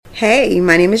Hey,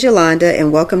 my name is Yolanda,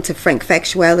 and welcome to Frank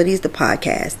Factualities, the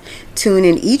podcast. Tune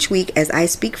in each week as I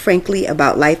speak frankly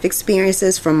about life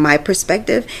experiences from my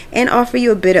perspective and offer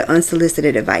you a bit of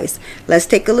unsolicited advice. Let's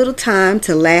take a little time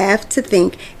to laugh, to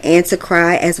think, and to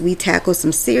cry as we tackle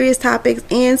some serious topics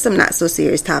and some not so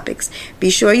serious topics. Be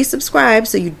sure you subscribe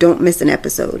so you don't miss an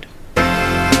episode.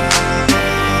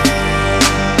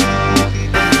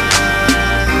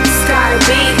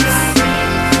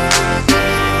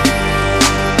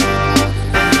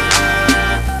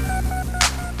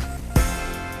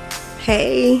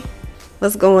 Hey,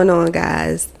 what's going on,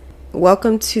 guys?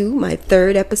 Welcome to my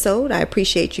third episode. I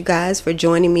appreciate you guys for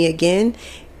joining me again.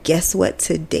 Guess what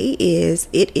today is?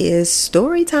 It is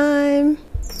story time.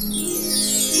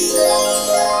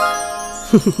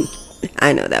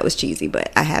 I know that was cheesy, but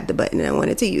I have the button and I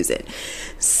wanted to use it.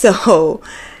 So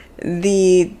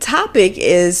the topic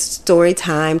is story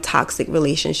time, toxic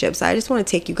relationships. I just want to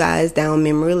take you guys down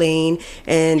memory lane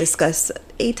and discuss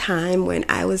a time when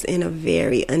I was in a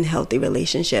very unhealthy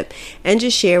relationship and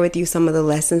just share with you some of the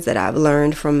lessons that I've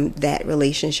learned from that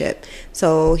relationship.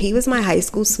 So he was my high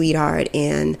school sweetheart,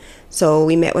 and so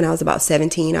we met when I was about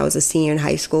 17. I was a senior in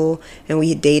high school, and we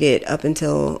had dated up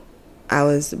until I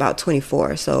was about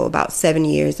 24, so about 7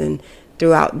 years. And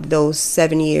throughout those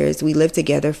 7 years, we lived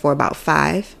together for about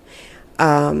 5.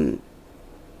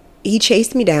 He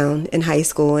chased me down in high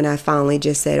school, and I finally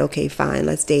just said, okay, fine,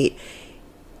 let's date.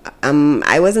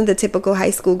 I wasn't the typical high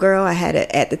school girl. I had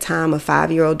at the time a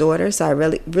 5-year-old daughter, so I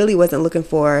really wasn't looking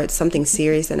for something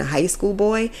serious in a high school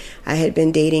boy. I had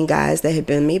been dating guys that had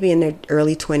been maybe in their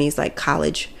early 20s, like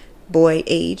college boy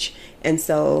age, and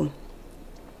so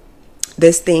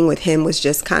this thing with him was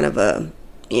just kind of a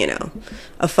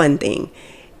fun thing.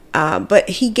 But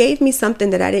he gave me something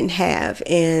that I didn't have,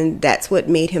 and that's what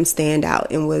made him stand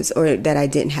out, or that I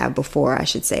didn't have before, I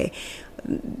should say.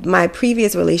 My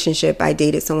previous relationship, I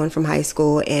dated someone from high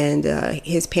school, and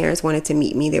his parents wanted to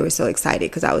meet me. They were so excited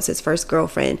because I was his first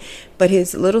girlfriend. But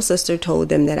his little sister told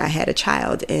them that I had a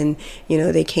child, and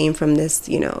they came from this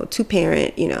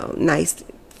 2-parent nice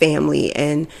family,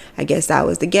 and I guess I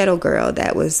was the ghetto girl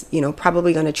that was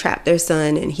probably going to trap their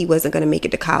son, and he wasn't going to make it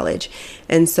to college.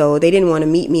 And so they didn't want to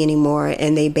meet me anymore,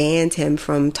 and they banned him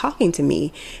from talking to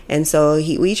me. And so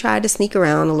we tried to sneak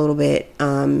around a little bit,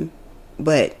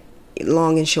 but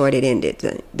long and short, it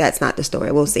ended. That's not the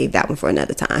story. We'll save that one for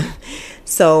another time.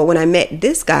 So when I met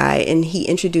this guy and he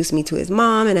introduced me to his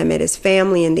mom, and I met his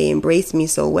family, and they embraced me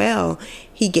so well,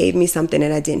 he gave me something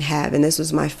that I didn't have. And this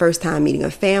was my first time meeting a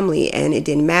family, and it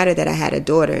didn't matter that I had a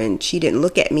daughter, and she didn't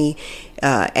look at me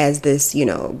as this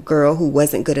girl who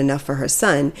wasn't good enough for her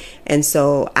son. And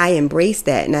so I embraced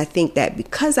that, and I think that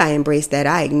because I embraced that,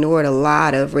 I ignored a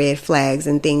lot of red flags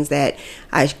and things that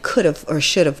I could have or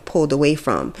should have pulled away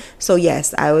from. So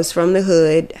yes, I was from the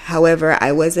hood. However,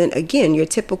 I wasn't, again, your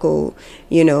typical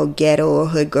ghetto or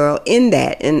hood girl in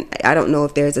that. And I don't know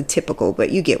if there's a typical,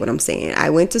 but you get what I'm saying. I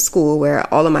went to school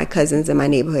where all of my cousins in my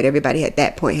neighborhood, everybody at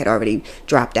that point had already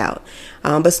dropped out.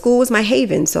 But school was my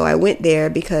haven. So I went there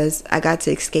because I got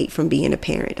to escape from being a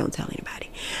parent. Don't tell anybody.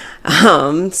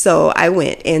 So I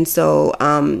went. And so,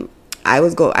 I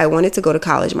wanted to go to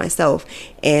college myself,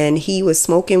 and he was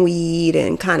smoking weed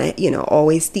and kind of,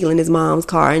 always stealing his mom's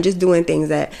car and just doing things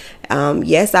that,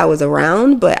 yes, I was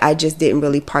around, but I just didn't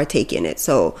really partake in it.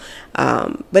 So,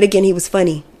 but again, he was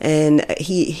funny, and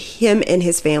him and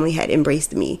his family had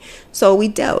embraced me. So we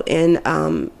dealt,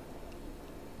 and,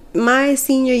 my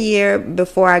senior year,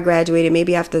 before I graduated,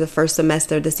 maybe after the first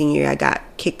semester of the senior year, I got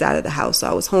kicked out of the house. So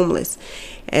I was homeless.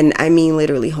 And I mean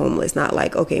literally homeless, not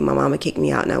like, okay, my mama kicked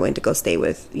me out and I went to go stay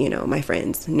with, my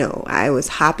friends. No, I was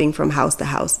hopping from house to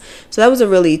house. So that was a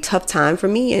really tough time for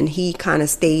me. And he kind of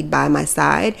stayed by my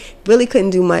side. Really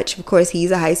couldn't do much. Of course,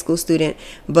 he's a high school student,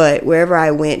 but wherever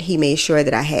I went, he made sure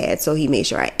that I had. So he made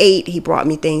sure I ate. He brought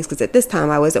me things because at this time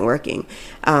I wasn't working.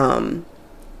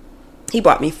 He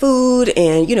bought me food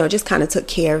and, just kind of took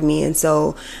care of me. And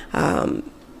so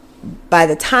by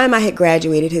the time I had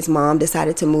graduated, his mom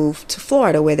decided to move to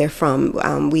Florida, where they're from.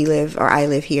 I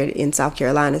live here in South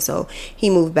Carolina. So he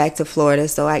moved back to Florida.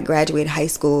 So I graduated high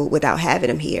school without having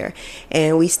him here.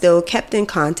 And we still kept in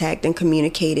contact and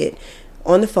communicated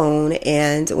on the phone.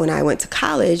 And when I went to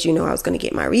college, I was going to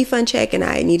get my refund check, and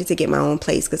I needed to get my own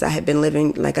place because I had been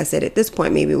living, like I said, at this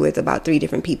point, maybe with about 3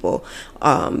 different people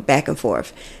back and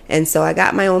forth. And so I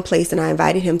got my own place, and I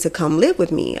invited him to come live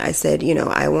with me. I said,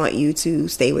 I want you to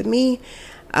stay with me.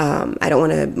 I don't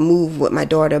want to move with my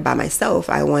daughter by myself.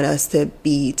 I want us to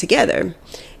be together.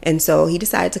 And so he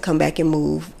decided to come back and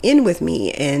move in with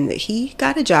me, and he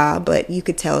got a job, but you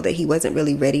could tell that he wasn't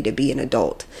really ready to be an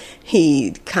adult.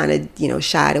 He kind of,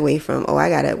 shied away from, I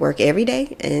got to work every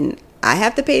day and I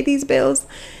have to pay these bills.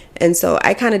 And so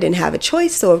I kind of didn't have a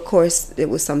choice. So of course it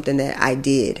was something that I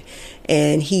did,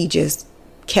 and he just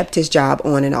kept his job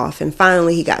on and off. And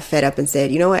finally he got fed up and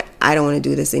said, you know what, I don't want to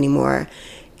do this anymore.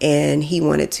 And he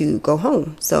wanted to go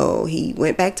home. So he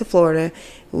went back to Florida.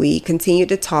 We continued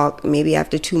to talk. Maybe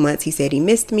after 2 months, he said he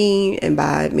missed me. And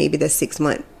by maybe the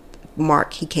 6-month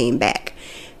mark, he came back.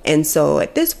 And so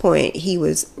at this point, he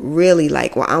was really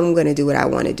like, well, I'm going to do what I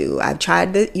want to do. I've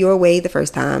tried your way the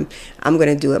first time. I'm going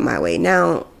to do it my way.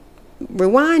 Now,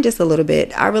 rewind just a little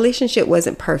bit. Our relationship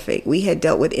wasn't perfect. We had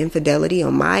dealt with infidelity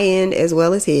on my end as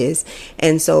well as his.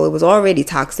 And so it was already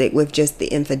toxic with just the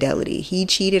infidelity. He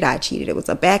cheated, I cheated. It was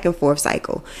a back and forth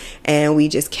cycle. And we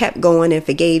just kept going and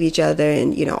forgave each other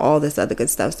and, all this other good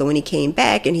stuff. So when he came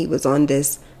back and he was on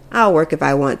this, I'll work if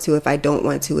I want to. If I don't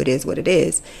want to, it is what it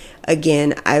is.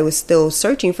 Again, I was still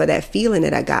searching for that feeling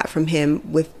that I got from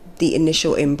him with the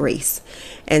initial embrace.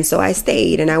 And so I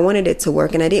stayed, and I wanted it to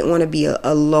work, and I didn't want to be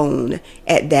alone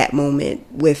at that moment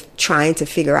with trying to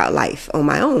figure out life on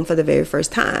my own for the very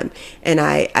first time. And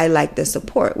I liked the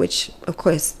support, which of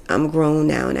course I'm grown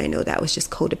now and I know that was just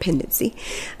codependency.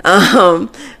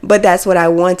 But that's what I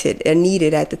wanted and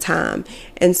needed at the time.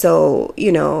 And so,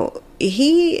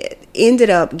 he ended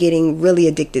up getting really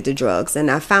addicted to drugs. And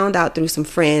I found out through some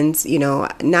friends,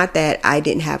 not that I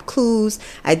didn't have clues.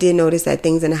 I did notice that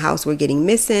things in the house were getting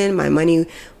missing. My money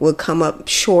would come up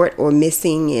short or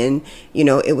missing. And,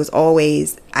 it was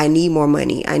always, I need more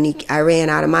money. I ran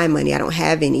out of my money. I don't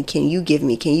have any. Can you give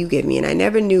me? Can you give me? And I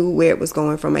never knew where it was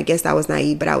going from. I guess I was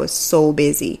naive, but I was so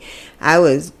busy. I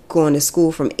was going to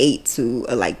school from 8 to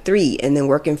 3 and then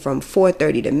working from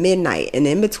 4:30 to midnight. And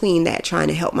in between that, trying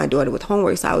to help my daughter with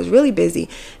homework. So I was really busy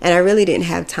and I really didn't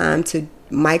have time to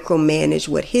micromanage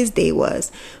what his day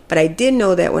was. But I did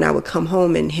know that when I would come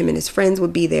home and him and his friends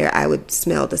would be there, I would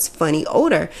smell this funny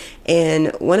odor.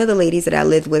 And one of the ladies that I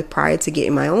lived with prior to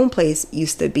getting my own place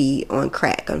used to be on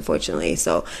crack, unfortunately.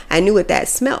 So I knew what that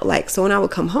smelled like. So when I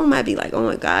would come home, I'd be like, oh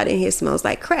my God, in here smells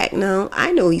like crack. Now,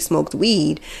 I know he smoked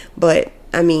weed, but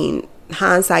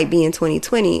hindsight being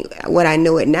 2020, what I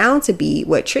know it now to be,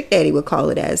 what Trick Daddy would call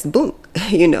it as, boom,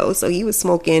 so he was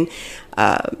smoking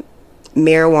cocaine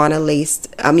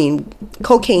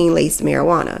laced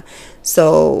marijuana.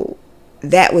 So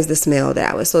that was the smell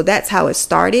that I was. So that's how it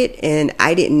started. And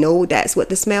I didn't know that's what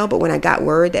the smell. But when I got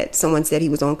word that someone said he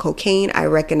was on cocaine, I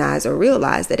recognized or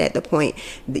realized that at the point,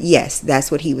 yes,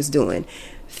 that's what he was doing.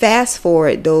 Fast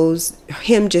forward,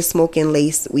 him just smoking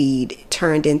lace weed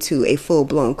turned into a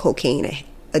full-blown cocaine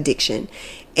addiction.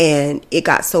 And it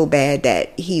got so bad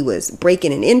that he was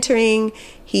breaking and entering.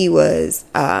 He was,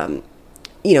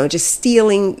 just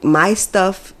stealing my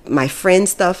stuff, my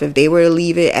friend's stuff, if they were to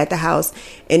leave it at the house.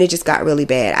 And it just got really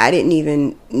bad. I didn't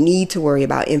even need to worry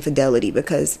about infidelity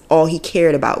because all he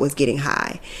cared about was getting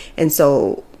high. And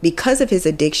so because of his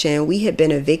addiction, we had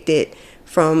been evicted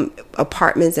from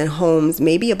apartments and homes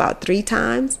maybe about 3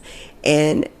 times,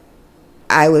 and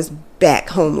I was back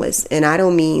homeless. And I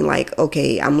don't mean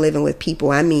okay, I'm living with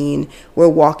people. I mean, we're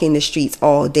walking the streets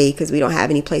all day because we don't have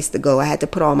any place to go. I had to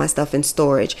put all my stuff in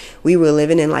storage. We were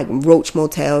living in roach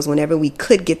motels whenever we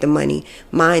could get the money.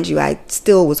 Mind you, I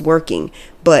still was working,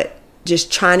 but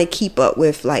just trying to keep up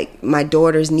with my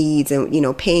daughter's needs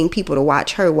and, paying people to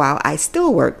watch her while I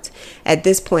still worked. At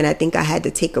this point, I think I had to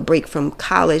take a break from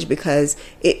college because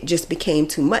it just became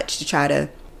too much to try to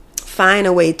find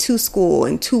a way to school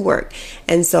and to work.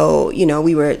 And so,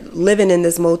 we were living in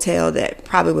this motel that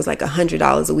probably was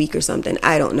 $100 a week or something.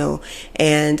 I don't know.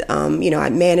 And, I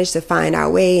managed to find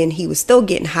our way, and he was still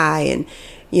getting high. And,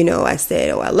 I said,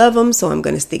 I love him, so I'm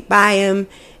going to stick by him.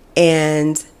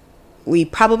 And we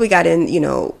probably got in,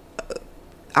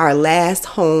 our last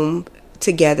home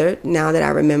together, now that I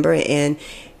remember. And,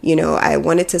 I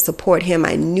wanted to support him.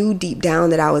 I knew deep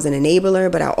down that I was an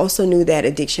enabler, but I also knew that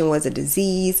addiction was a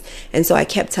disease. And so I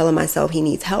kept telling myself, he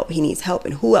needs help. He needs help.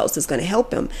 And who else is going to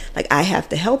help him? I have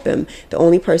to help him. The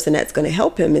only person that's going to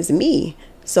help him is me.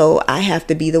 So I have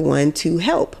to be the one to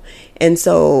help. And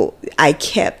so I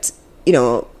kept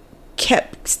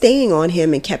staying on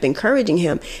him and kept encouraging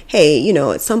him. Hey,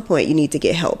 at some point you need to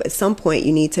get help. At some point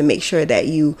you need to make sure that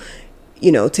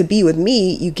to be with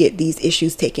me, you get these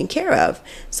issues taken care of.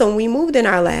 So when we moved in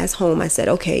our last home, I said,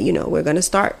 okay, we're going to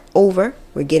start over.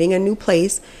 We're getting a new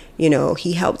place.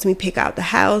 He helped me pick out the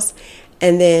house.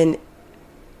 And then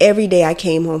every day I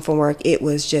came home from work, it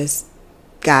was just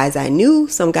guys I knew,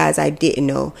 some guys I didn't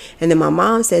know. And then my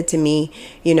mom said to me,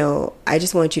 I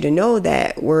just want you to know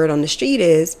that word on the street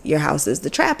is your house is the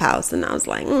trap house. And I was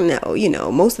like,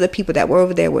 no, most of the people that were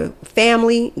over there were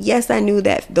family. Yes, I knew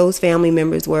that those family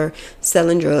members were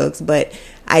selling drugs, but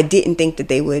I didn't think that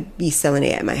they would be selling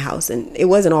it at my house. And it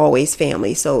wasn't always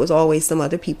family, so it was always some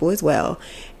other people as well.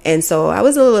 And so I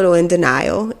was a little in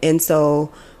denial. And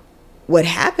so what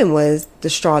happened was, the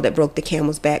straw that broke the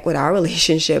camel's back with our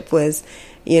relationship was,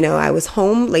 I was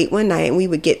home late one night and we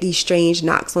would get these strange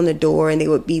knocks on the door and they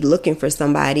would be looking for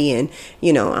somebody. And,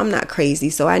 I'm not crazy,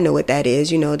 so I know what that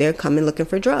is. They're coming looking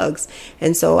for drugs.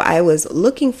 And so I was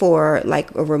looking for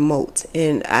like a remote,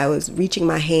 and I was reaching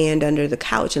my hand under the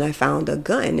couch and I found a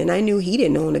gun, and I knew he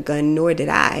didn't own a gun, nor did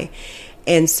I.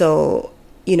 And so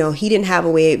he didn't have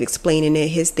a way of explaining it.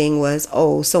 His thing was,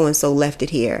 oh, so-and-so left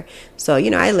it here. So,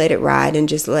 I let it ride and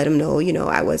just let him know,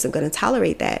 I wasn't going to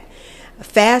tolerate that.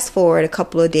 Fast forward a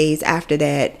couple of days after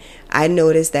that, I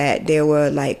noticed that there were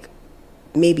like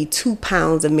maybe 2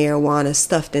 pounds of marijuana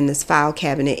stuffed in this file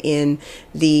cabinet in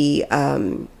the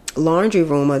laundry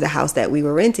room of the house that we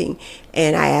were renting.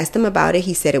 And I asked him about it.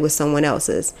 He said it was someone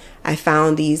else's. I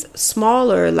found these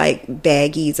smaller like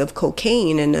baggies of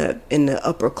cocaine in the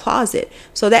upper closet.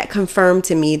 So that confirmed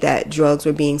to me that drugs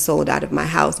were being sold out of my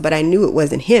house. But I knew it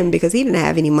wasn't him because he didn't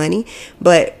have any money.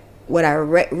 But what I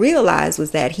realized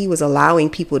was that he was allowing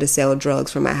people to sell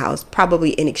drugs from my house, probably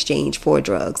in exchange for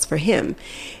drugs for him.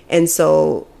 And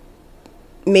so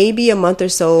maybe a month or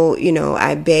so,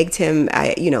 I begged him,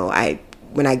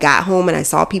 when I got home and I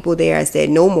saw people there, I said,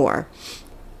 no more.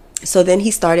 So then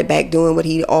he started back doing what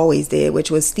he always did, which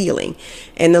was stealing.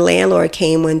 And the landlord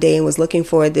came one day and was looking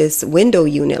for this window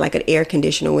unit, like an air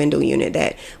conditioner window unit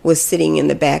that was sitting in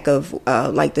the back of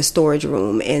like the storage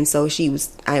room. And so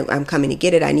I'm coming to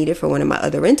get it. I need it for one of my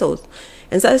other rentals.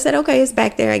 And so I said, okay, it's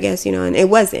back there, I guess, and it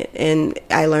wasn't. And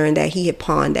I learned that he had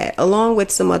pawned that, along with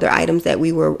some other items that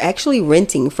we were actually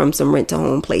renting from some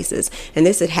rent-to-home places. And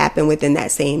this had happened within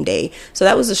that same day. So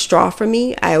that was a straw for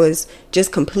me. I was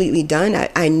just completely done.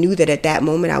 I knew that at that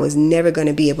moment I was never going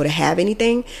to be able to have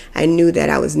anything. I knew that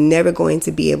I was never going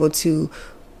to be able to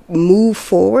move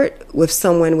forward with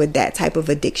someone with that type of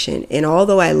addiction. And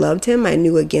although I loved him, I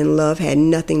knew, again, love had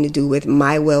nothing to do with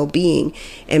my well-being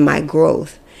and my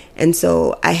growth. And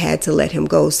so I had to let him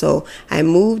go. So I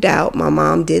moved out. My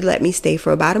mom did let me stay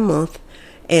for about a month,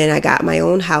 and I got my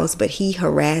own house, but he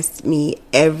harassed me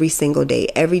every single day.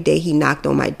 Every day he knocked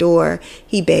on my door.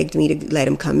 He begged me to let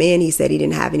him come in. He said he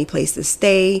didn't have any place to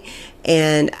stay,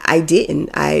 and I didn't.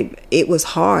 It was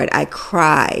hard. I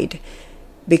cried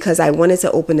because I wanted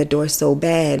to open the door so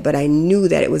bad, but I knew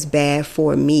that it was bad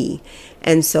for me.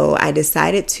 And so I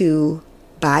decided to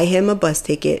buy him a bus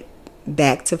ticket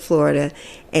back to Florida,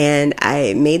 and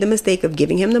I made the mistake of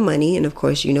giving him the money, and of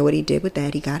course you know what he did with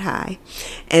that. He got high.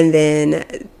 And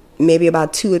then maybe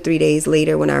about 2 or 3 days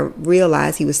later, when I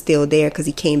realized he was still there because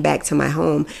he came back to my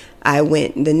home, I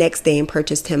went the next day and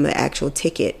purchased him an actual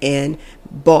ticket and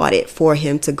bought it for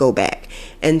him to go back.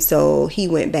 And so he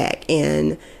went back,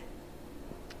 and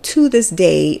to this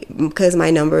day, because my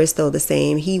number is still the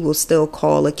same, he will still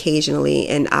call occasionally,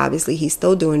 and obviously he's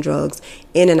still doing drugs,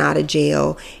 in and out of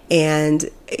jail,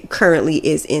 and currently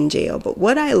is in jail. But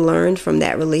what I learned from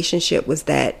that relationship was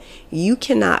that you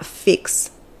cannot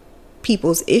fix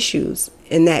people's issues,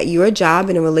 and that your job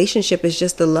in a relationship is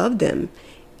just to love them,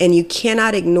 and you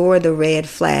cannot ignore the red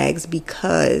flags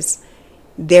because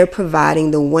they're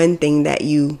providing the one thing that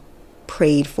you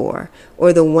prayed for,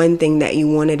 or the one thing that you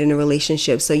wanted in a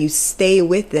relationship. So you stay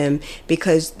with them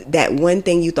because that one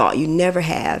thing you thought you never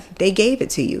have, they gave it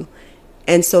to you.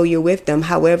 And so you're with them.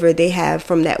 However, they have,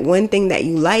 from that one thing that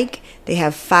you like, they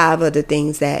have 5 other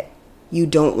things that you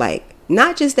don't like.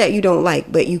 Not just that you don't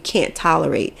like, but you can't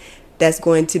tolerate. That's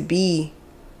going to be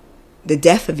the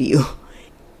death of you.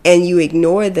 And you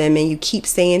ignore them, and you keep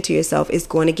saying to yourself, it's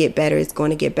going to get better, it's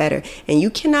going to get better. And you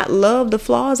cannot love the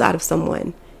flaws out of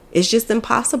someone. It's just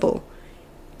impossible.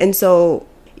 And so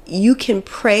you can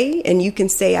pray and you can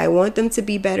say, I want them to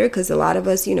be better, because a lot of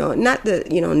us, not the,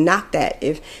 knock that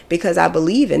because I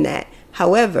believe in that.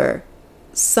 However,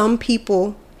 some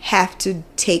people have to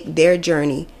take their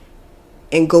journey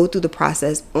and go through the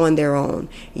process on their own.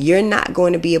 You're not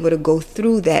going to be able to go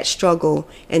through that struggle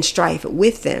and strife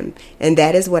with them. And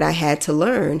that is what I had to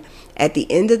learn. At the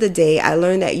end of the day, I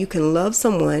learned that you can love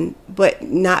someone but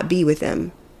not be with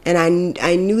them. And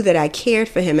I knew that I cared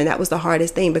for him, and that was the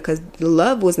hardest thing, because the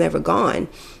love was never gone.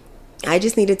 I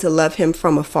just needed to love him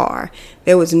from afar.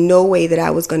 There was no way that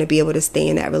I was going to be able to stay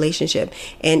in that relationship.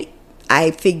 And I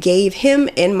forgave him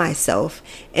and myself.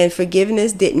 And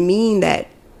forgiveness didn't mean that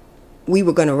we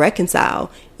were going to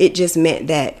reconcile. It just meant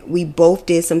that we both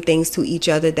did some things to each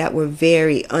other that were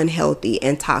very unhealthy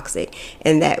and toxic,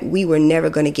 and that we were never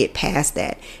going to get past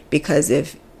that. Because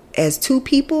if, as two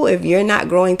people, if you're not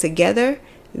growing together,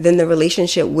 then the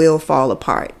relationship will fall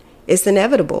apart. It's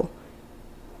inevitable.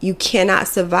 You cannot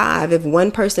survive if one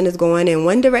person is going in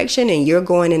one direction and you're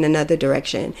going in another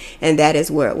direction. And that is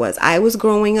where it was. I was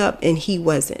growing up and he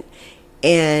wasn't.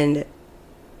 And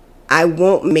I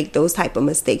won't make those type of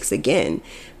mistakes again.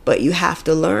 But you have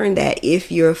to learn that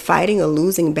if you're fighting a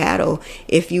losing battle,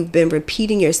 if you've been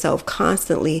repeating yourself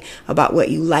constantly about what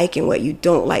you like and what you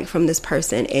don't like from this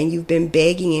person, and you've been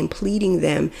begging and pleading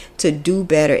them to do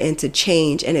better and to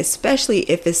change, and especially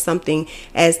if it's something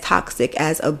as toxic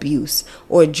as abuse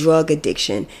or drug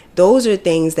addiction, those are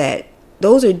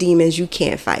demons you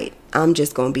can't fight. I'm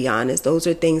just going to be honest. Those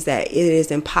are things that it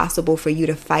is impossible for you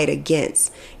to fight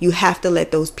against. You have to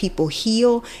let those people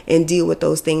heal and deal with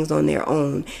those things on their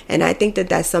own. And I think that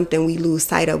that's something we lose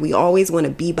sight of. We always want to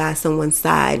be by someone's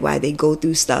side while they go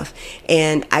through stuff.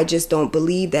 And I just don't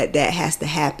believe that that has to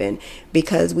happen,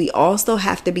 because we also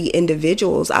have to be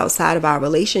individuals outside of our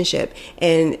relationship.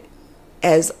 And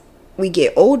as we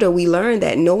get older, we learn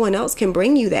that no one else can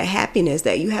bring you that happiness,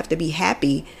 that you have to be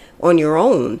happy on your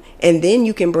own, and then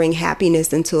you can bring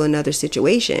happiness into another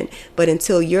situation. But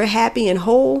until you're happy and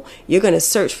whole, you're going to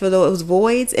search for those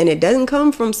voids, and it doesn't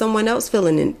come from someone else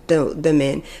filling them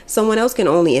in. Someone else can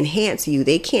only enhance you.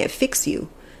 They can't fix you.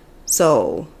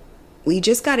 So we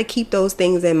just got to keep those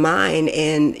things in mind.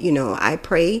 And, I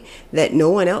pray that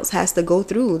no one else has to go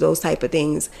through those type of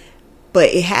things. But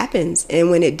it happens.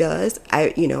 And when it does,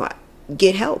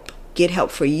 get help. Get help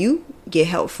for you. Get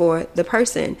help for the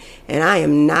person. And I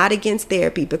am not against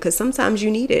therapy, because sometimes you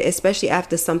need it, especially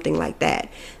after something like that.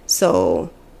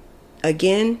 So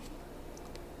again,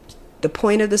 the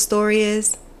point of the story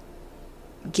is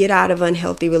get out of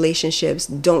unhealthy relationships.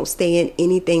 Don't stay in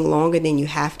anything longer than you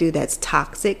have to that's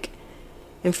toxic.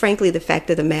 And frankly, the fact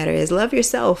of the matter is, love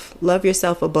yourself. Love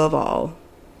yourself above all.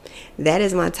 That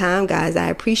is my time, guys. I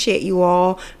appreciate you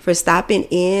all for stopping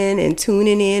in and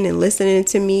tuning in and listening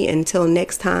to me. Until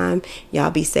next time, y'all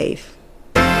be safe.